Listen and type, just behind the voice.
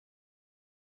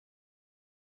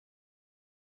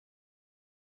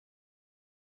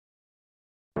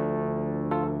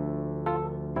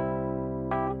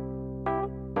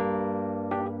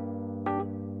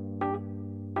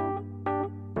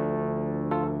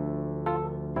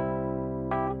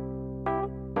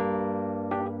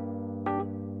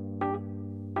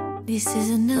This is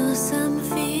an awesome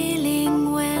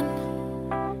feeling when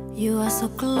you are so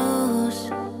close.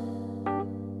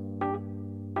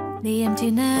 The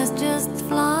emptiness just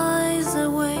flies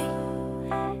away.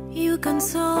 You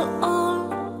console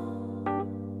all.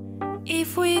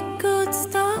 If we could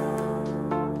stop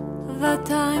the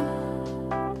time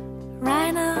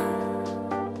right now,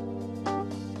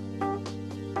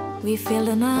 we feel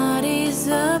the night is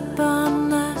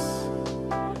upon us.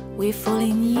 We fall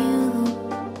in you.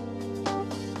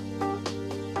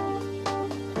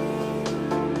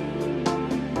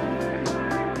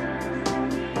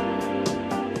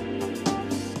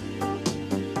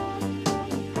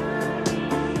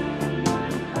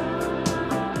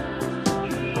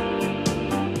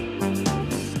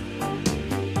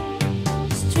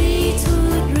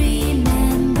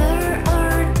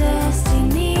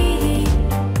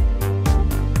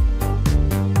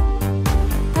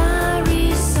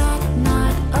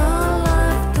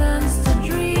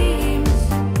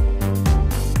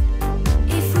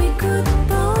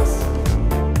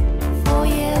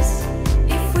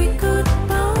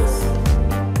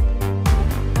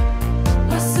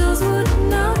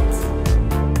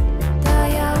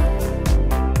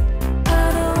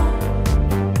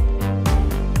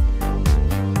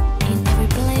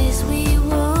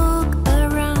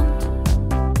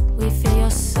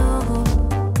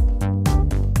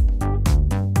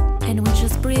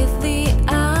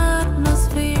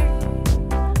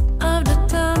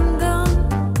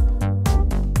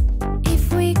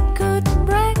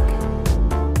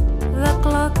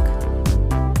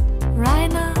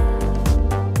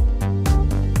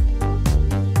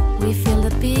 We feel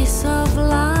the peace of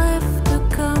life to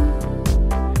come.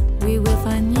 We will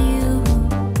find you.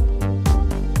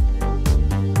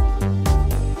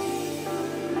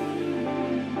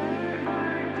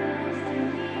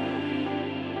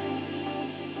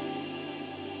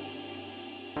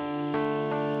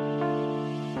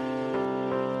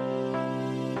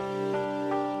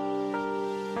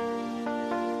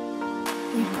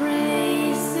 We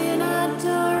praise and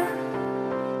adore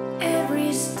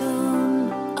every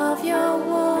stone of your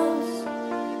walls.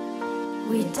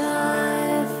 We die.